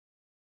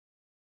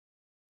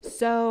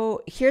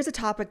So here's a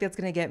topic that's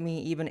going to get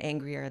me even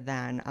angrier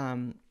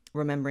than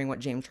remembering what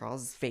James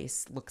Charles'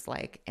 face looks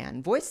like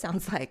and voice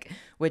sounds like,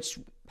 which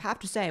I have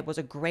to say was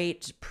a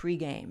great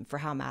pregame for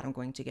how mad I'm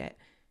going to get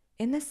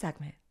in this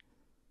segment.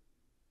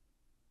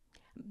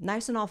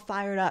 Nice and all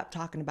fired up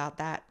talking about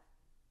that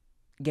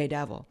gay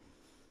devil.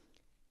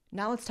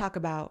 Now let's talk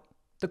about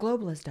the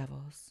globalist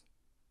devils.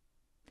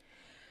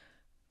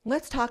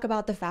 Let's talk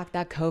about the fact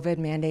that COVID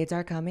mandates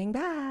are coming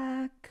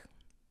back.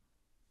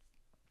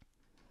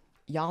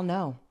 Y'all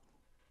know,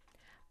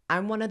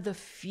 I'm one of the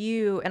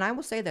few, and I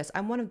will say this,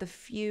 I'm one of the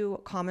few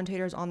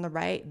commentators on the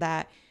right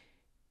that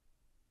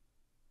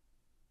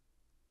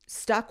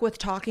stuck with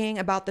talking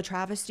about the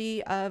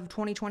travesty of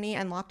 2020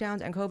 and lockdowns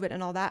and COVID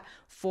and all that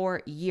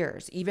for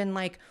years. Even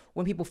like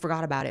when people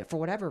forgot about it, for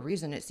whatever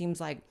reason, it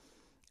seems like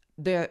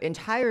the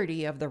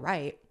entirety of the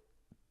right,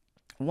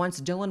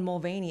 once Dylan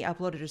Mulvaney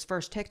uploaded his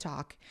first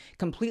TikTok,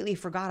 completely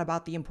forgot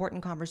about the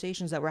important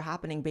conversations that were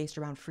happening based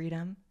around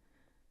freedom,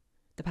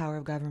 the power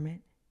of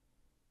government,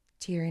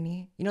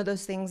 tyranny. You know,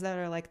 those things that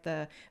are like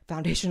the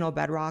foundational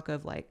bedrock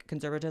of like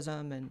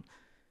conservatism and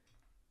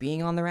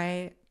being on the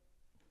right.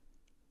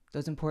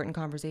 Those important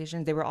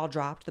conversations, they were all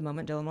dropped the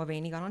moment Dylan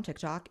Mulvaney got on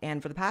TikTok.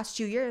 And for the past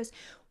 2 years,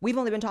 we've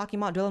only been talking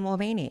about Dylan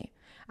Mulvaney.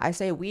 I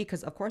say we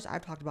because, of course,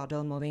 I've talked about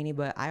Dylan Mulvaney,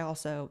 but I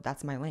also,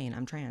 that's my lane.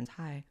 I'm trans.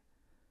 Hi.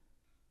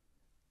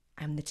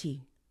 I'm the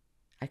T.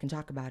 I can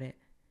talk about it.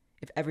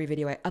 If every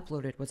video I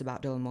uploaded was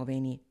about Dylan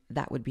Mulvaney,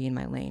 that would be in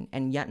my lane.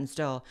 And yet and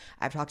still,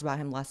 I've talked about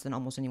him less than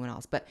almost anyone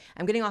else. But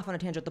I'm getting off on a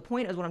tangent. The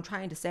point is, what I'm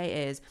trying to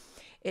say is,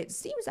 it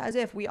seems as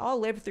if we all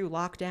lived through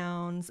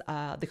lockdowns,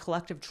 the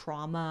collective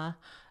trauma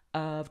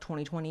of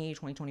 2020,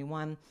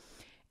 2021,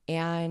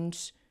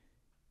 and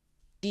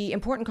the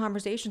important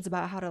conversations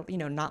about how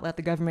to, not let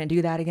the government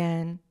do that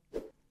again,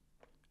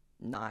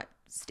 not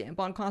stamp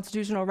on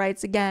constitutional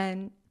rights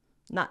again,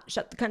 not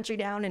shut the country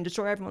down and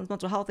destroy everyone's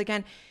mental health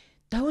again.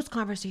 Those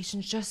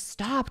conversations just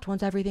stopped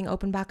once everything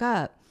opened back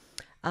up.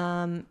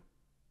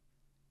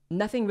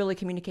 Nothing really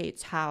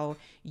communicates how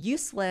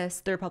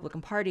useless the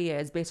Republican Party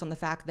is based on the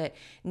fact that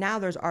now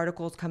there's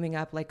articles coming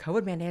up like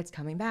COVID mandates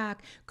coming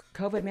back,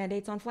 COVID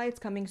mandates on flights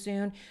coming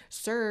soon,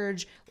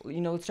 surge,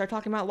 start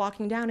talking about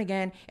locking down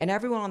again. And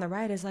everyone on the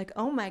right is like,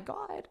 oh my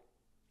God,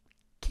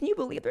 can you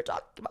believe they're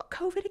talking about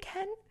COVID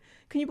again?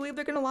 Can you believe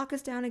they're going to lock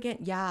us down again?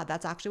 Yeah,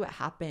 that's actually what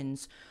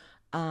happens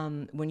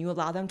when you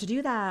allow them to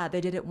do that.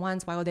 They did it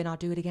once. Why would they not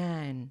do it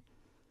again?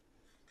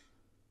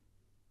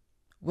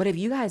 What have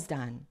you guys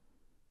done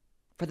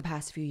for the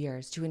past few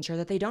years to ensure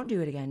that they don't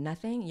do it again?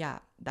 Nothing? Yeah,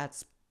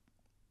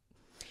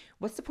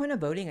 what's the point of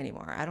voting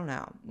anymore? I don't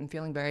know. I'm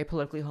feeling very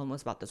politically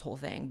homeless about this whole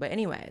thing. But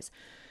anyways,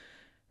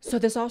 so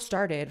this all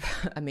started,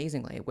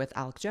 amazingly, with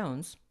Alex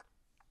Jones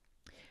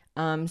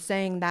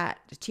saying that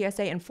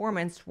TSA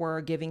informants were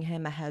giving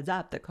him a heads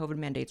up that COVID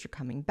mandates are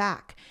coming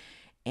back.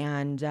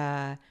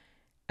 And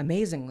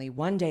amazingly,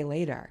 one day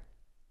later,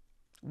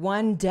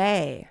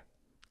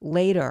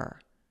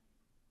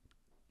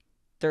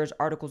 there's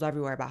articles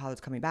everywhere about how it's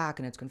coming back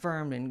and it's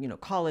confirmed,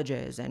 and,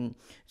 colleges and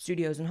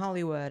studios in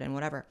Hollywood and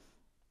whatever.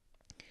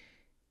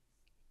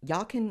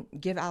 Y'all can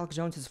give Alex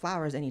Jones his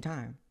flowers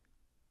anytime.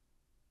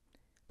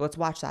 Let's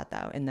watch that,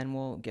 though, and then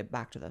we'll get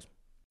back to this.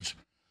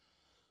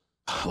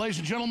 Ladies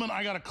and gentlemen,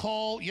 I got a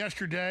call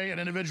yesterday. An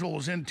individual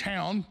was in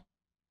town,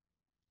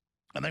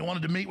 and they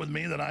wanted to meet with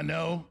me that I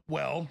know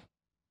well,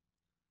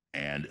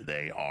 and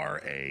they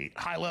are a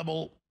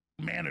high-level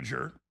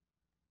manager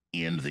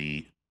in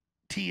the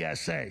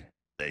TSA.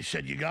 They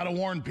said, you got to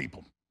warn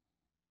people.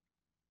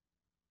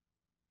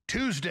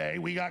 Tuesday,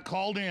 we got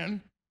called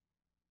in,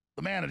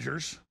 the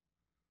managers,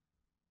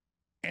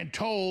 and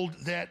told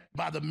that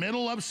by the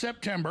middle of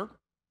September,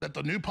 that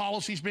the new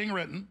policy is being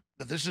written,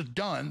 that this is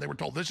done. They were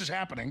told this is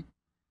happening.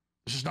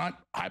 This is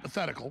not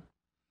hypothetical.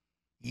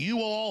 You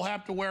will all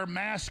have to wear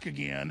masks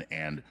again,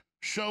 and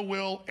so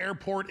will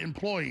airport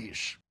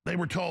employees. They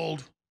were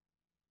told,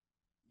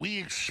 we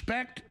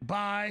expect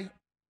by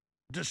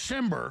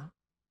December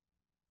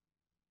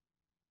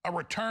a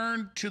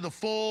return to the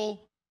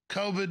full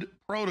COVID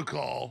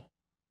protocol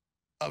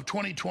of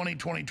 2020,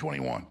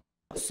 2021.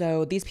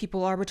 So these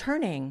people are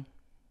returning.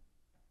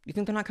 You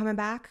think they're not coming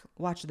back?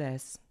 Watch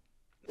this.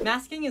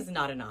 Masking is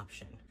not an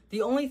option.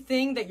 The only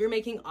thing that you're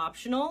making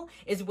optional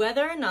is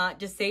whether or not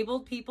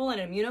disabled people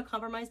and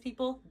immunocompromised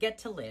people get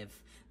to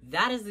live.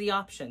 That is the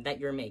option that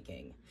you're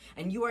making.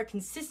 And you are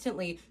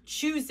consistently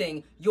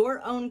choosing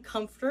your own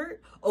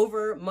comfort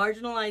over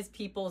marginalized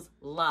people's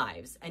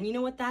lives. And you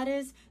know what that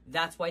is?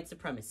 That's white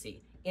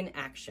supremacy in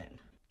action.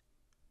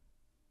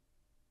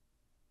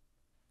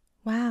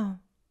 Wow.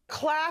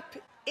 Clap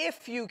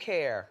if you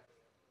care.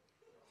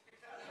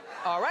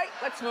 All right,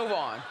 let's move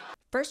on.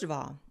 First of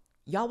all,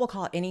 y'all will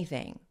call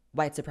anything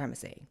white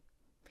supremacy.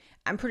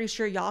 I'm pretty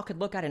sure y'all could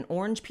look at an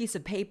orange piece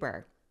of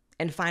paper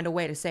and find a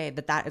way to say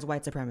that that is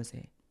white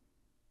supremacy.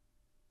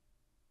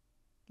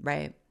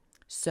 Right?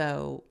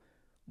 So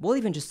we'll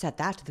even just set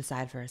that to the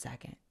side for a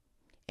second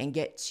and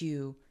get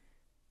to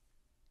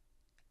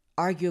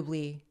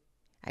arguably,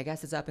 I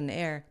guess it's up in the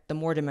air, the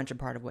more dementia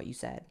part of what you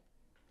said.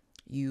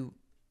 you,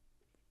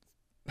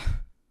 I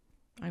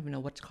don't even know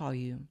what to call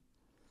you.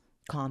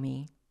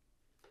 Commie,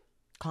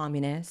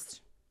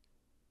 communist,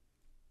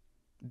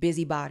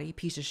 busybody,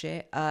 piece of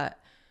shit.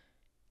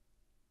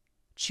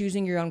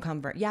 Choosing your own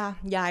comfort. Yeah,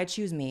 I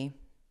choose me.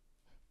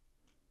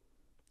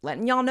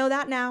 Letting y'all know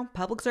that now.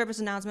 Public service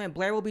announcement.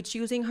 Blaire will be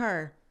choosing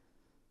her.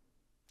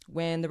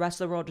 When the rest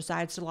of the world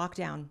decides to lock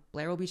down,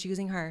 Blaire will be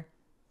choosing her.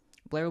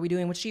 Blaire will be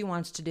doing what she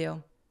wants to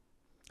do.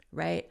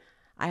 Right?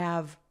 I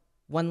have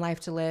one life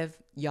to live.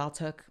 Y'all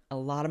took a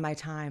lot of my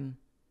time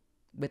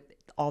with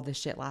all this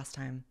shit last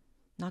time.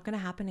 Not going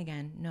to happen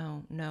again.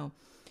 No.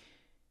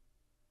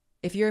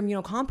 If you're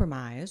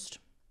immunocompromised,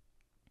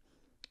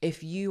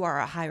 if you are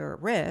a higher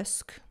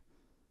risk,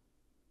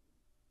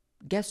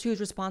 guess whose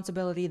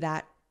responsibility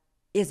that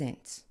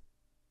isn't?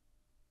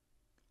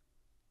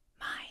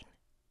 Mine.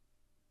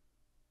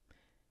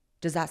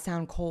 Does that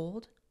sound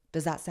cold?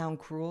 Does that sound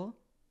cruel?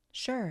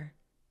 Sure.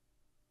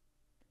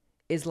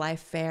 Is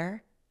life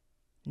fair?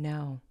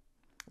 No.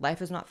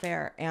 Life is not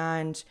fair.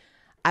 And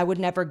I would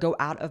never go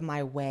out of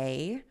my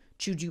way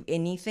to do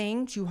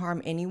anything to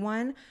harm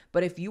anyone.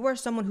 But if you are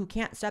someone who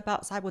can't step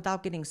outside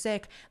without getting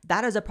sick,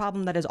 that is a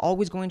problem that is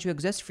always going to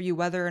exist for you,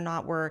 whether or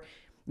not we're,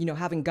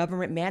 having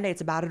government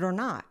mandates about it or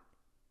not.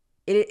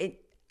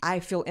 I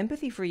feel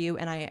empathy for you,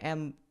 and I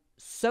am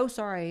so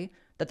sorry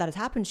that has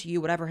happened to you,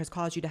 whatever has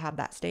caused you to have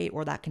that state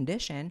or that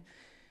condition.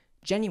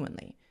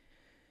 Genuinely.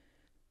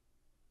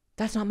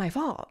 That's not my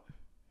fault.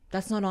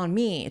 That's not on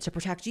me to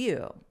protect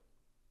you.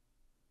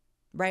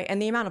 Right? And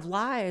the amount of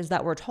lies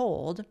that were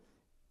told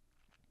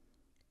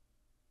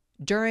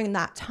during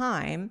that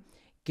time,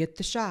 get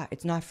the shot.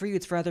 It's not for you,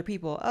 it's for other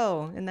people.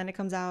 Oh, and then it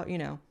comes out,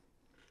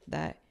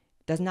 that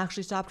doesn't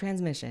actually stop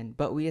transmission,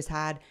 but we just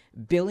had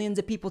billions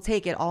of people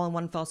take it all in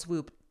one fell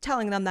swoop,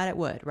 telling them that it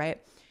would,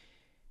 right?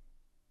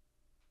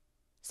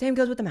 Same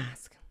goes with the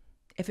mask.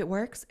 If it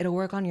works, it'll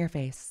work on your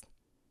face.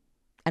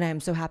 And I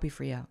am so happy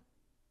for you.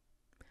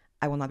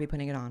 I will not be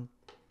putting it on.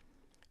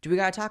 Do we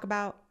got to talk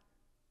about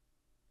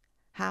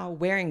how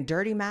wearing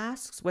dirty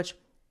masks, which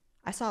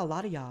I saw a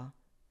lot of y'all.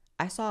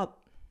 I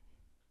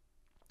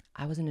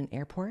was in an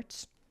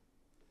airport.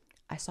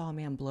 I saw a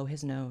man blow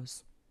his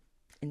nose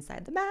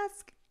inside the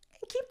mask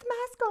and keep the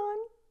mask on.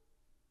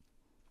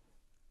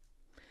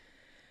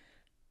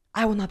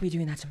 I will not be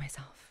doing that to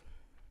myself.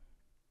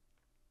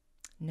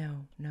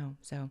 No.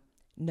 So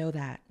know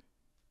that,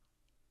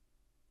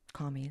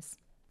 commies.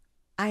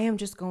 I am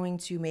just going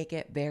to make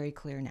it very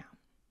clear now.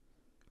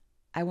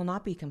 I will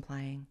not be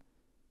complying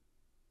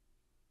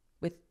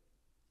with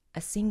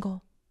a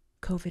single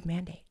COVID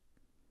mandate.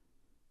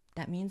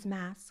 That means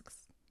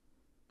masks.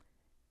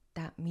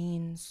 That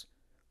means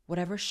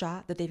whatever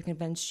shot that they've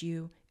convinced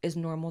you is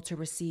normal to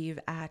receive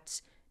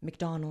at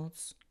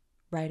McDonald's,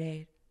 Rite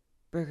Aid,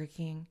 Burger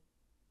King,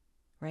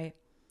 right?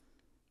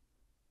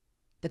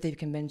 That they've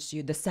convinced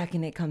you the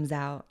second it comes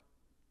out,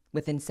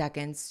 within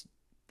seconds,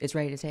 it's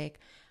ready to take.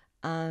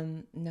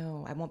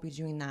 No, I won't be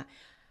doing that.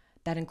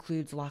 That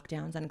includes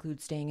lockdowns. That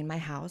includes staying in my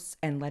house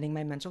and letting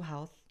my mental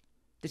health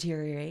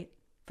deteriorate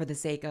for the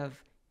sake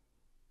of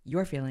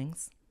your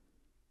feelings.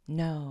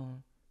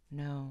 No.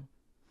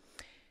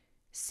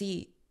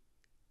 See,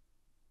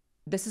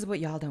 this is what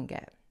y'all don't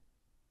get.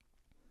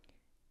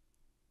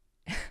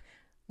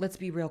 Let's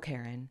be real,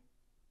 Karen.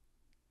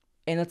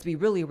 And let's be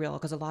really real,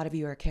 because a lot of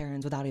you are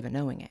Karens without even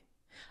knowing it.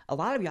 A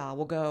lot of y'all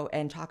will go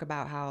and talk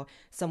about how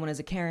someone is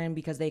a Karen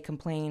because they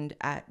complained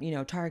at,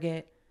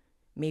 Target.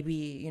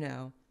 Maybe,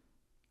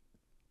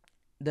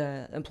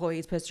 the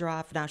employees pissed her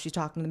off. Now she's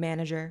talking to the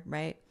manager,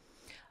 right?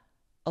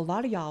 A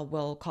lot of y'all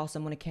will call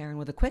someone a Karen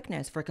with a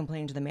quickness for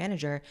complaining to the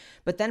manager,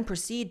 but then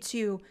proceed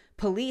to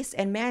police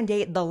and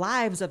mandate the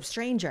lives of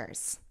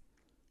strangers.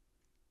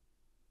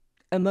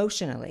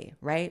 Emotionally,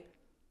 right?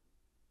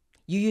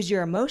 You use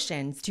your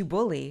emotions to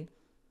bully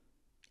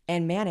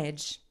and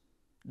manage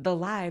the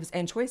lives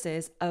and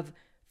choices of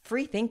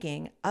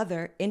free-thinking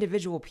other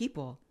individual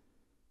people.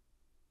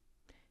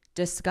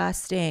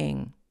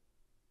 Disgusting.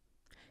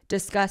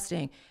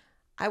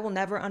 I will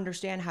never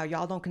understand how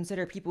y'all don't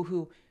consider people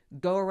who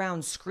go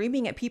around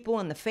screaming at people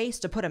in the face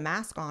to put a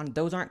mask on.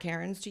 Those aren't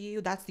Karens to you.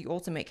 That's the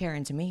ultimate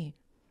Karen to me.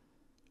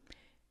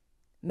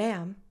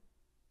 Ma'am,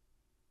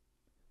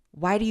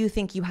 why do you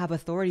think you have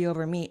authority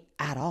over me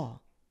at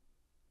all?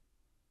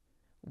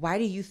 Why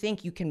do you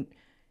think you can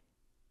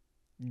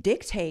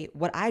dictate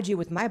what I do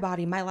with my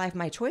body, my life,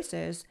 my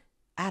choices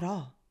at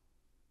all?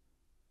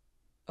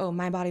 Oh,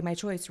 my body, my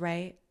choice,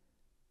 right?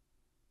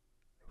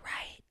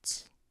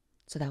 Right.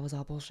 So that was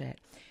all bullshit.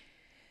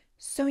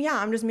 So yeah,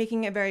 I'm just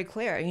making it very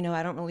clear.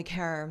 I don't really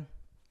care.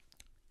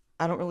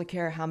 I don't really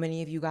care how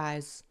many of you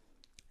guys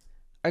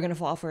are going to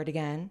fall for it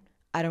again.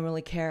 I don't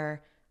really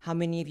care how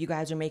many of you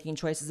guys are making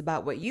choices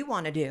about what you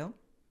want to do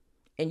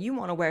and you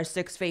want to wear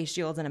 6 face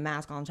shields and a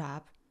mask on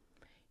top.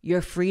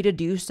 You're free to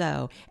do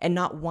so. And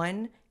not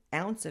 1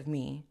 ounce of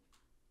me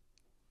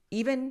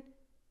even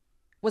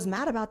was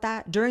mad about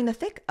that during the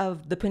thick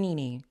of the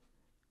panini.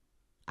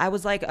 I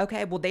was like,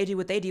 okay, well, they do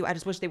what they do. I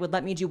just wish they would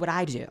let me do what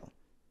I do.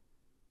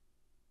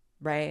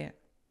 Right?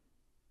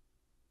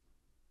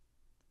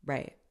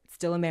 Right.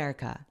 Still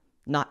America.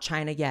 Not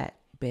China yet,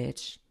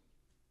 bitch.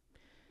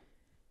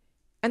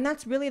 And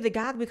that's really the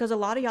gag, because a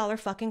lot of y'all are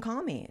fucking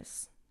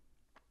commies.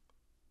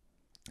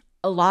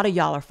 A lot of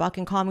y'all are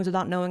fucking commies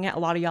without knowing it. A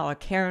lot of y'all are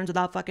Karens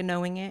without fucking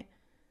knowing it.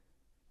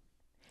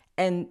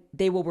 And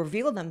they will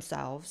reveal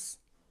themselves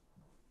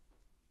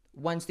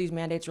once these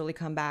mandates really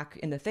come back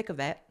in the thick of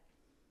it.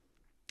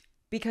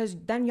 Because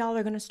then y'all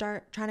are going to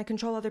start trying to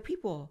control other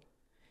people.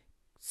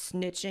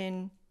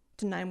 Snitching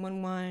to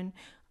 911.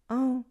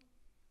 Oh,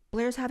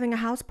 Blaire's having a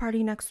house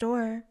party next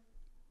door.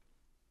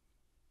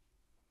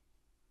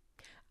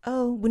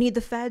 Oh, we need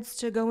the feds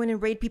to go in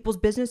and raid people's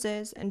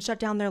businesses and shut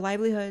down their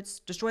livelihoods,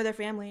 destroy their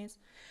families,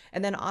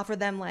 and then offer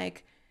them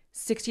like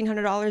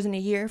 $1,600 in a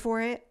year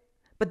for it,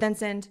 but then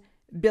send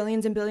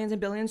billions and billions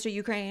and billions to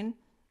Ukraine.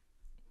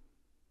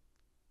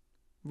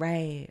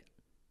 Right.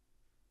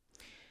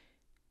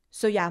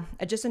 So yeah,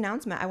 a just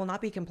announcement. I will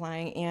not be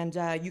complying.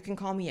 And you can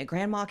call me a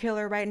grandma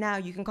killer right now.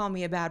 You can call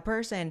me a bad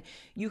person.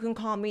 You can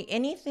call me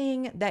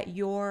anything that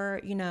your,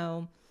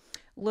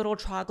 little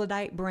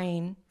troglodyte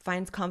brain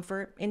finds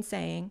comfort in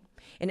saying,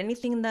 and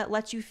anything that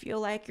lets you feel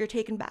like you're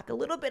taking back a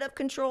little bit of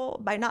control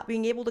by not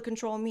being able to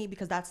control me,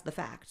 because that's the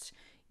fact.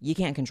 You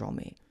can't control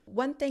me.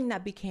 One thing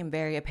that became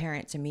very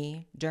apparent to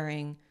me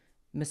during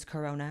Miss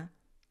Corona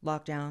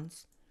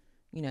lockdowns,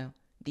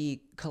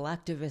 the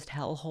collectivist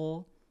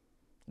hellhole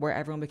where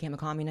everyone became a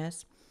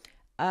communist,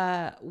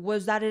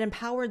 was that it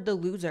empowered the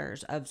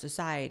losers of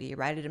society,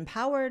 right? It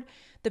empowered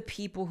the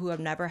people who have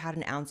never had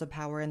an ounce of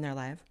power in their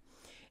life.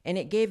 And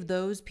it gave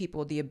those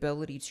people the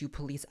ability to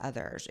police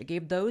others. It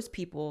gave those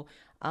people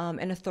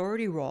an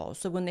authority role.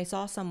 So when they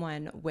saw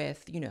someone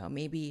with,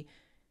 maybe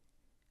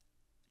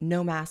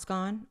no mask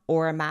on,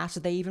 or a mask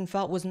that they even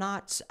felt was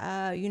not,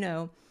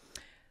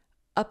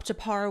 up to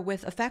par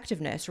with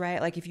effectiveness, right?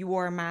 Like if you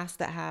wore a mask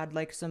that had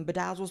like some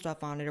bedazzle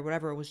stuff on it or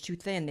whatever, it was too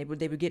thin, they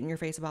would get in your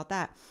face about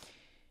that.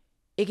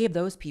 It gave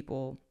those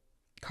people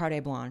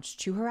carte blanche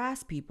to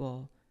harass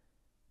people,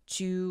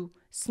 to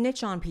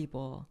snitch on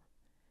people,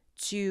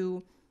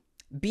 to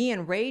be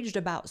enraged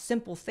about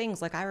simple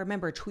things. Like I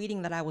remember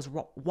tweeting that I was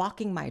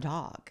walking my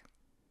dog,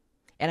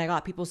 and I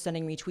got people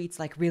sending me tweets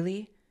like,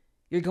 really?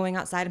 You're going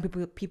outside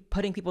and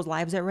putting people's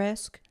lives at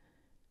risk?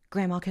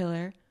 Grandma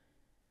killer.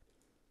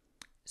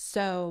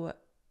 So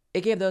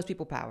it gave those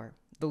people power,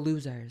 the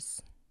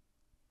losers.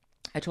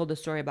 I told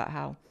this story about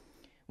how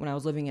when I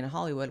was living in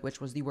Hollywood, which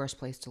was the worst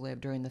place to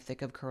live during the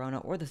thick of Corona,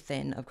 or the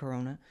thin of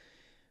Corona,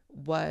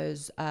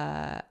 was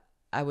I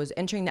was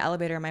entering the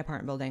elevator in my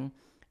apartment building,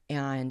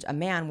 and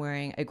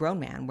a grown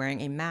man wearing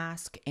a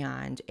mask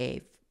and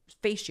a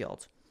face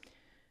shield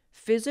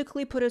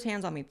physically put his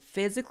hands on me,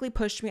 physically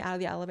pushed me out of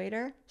the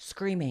elevator,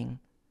 screaming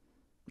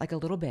like a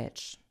little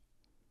bitch,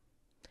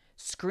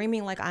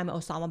 screaming like I'm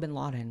Osama bin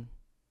Laden,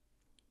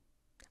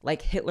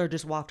 like Hitler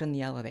just walked in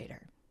the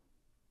elevator,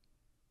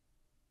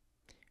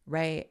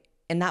 right?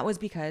 And that was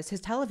because his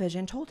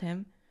television told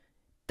him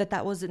that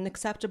that was an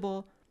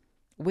acceptable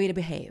way to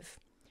behave,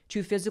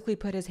 to physically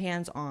put his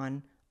hands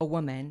on a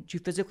woman, to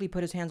physically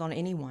put his hands on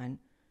anyone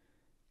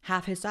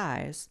half his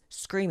size,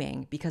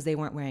 screaming because they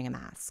weren't wearing a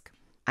mask.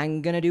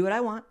 I'm going to do what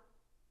I want.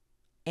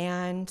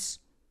 And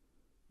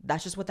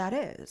that's just what that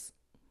is.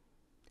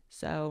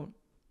 So I'm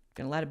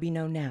going to let it be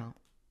known now.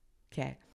 Okay.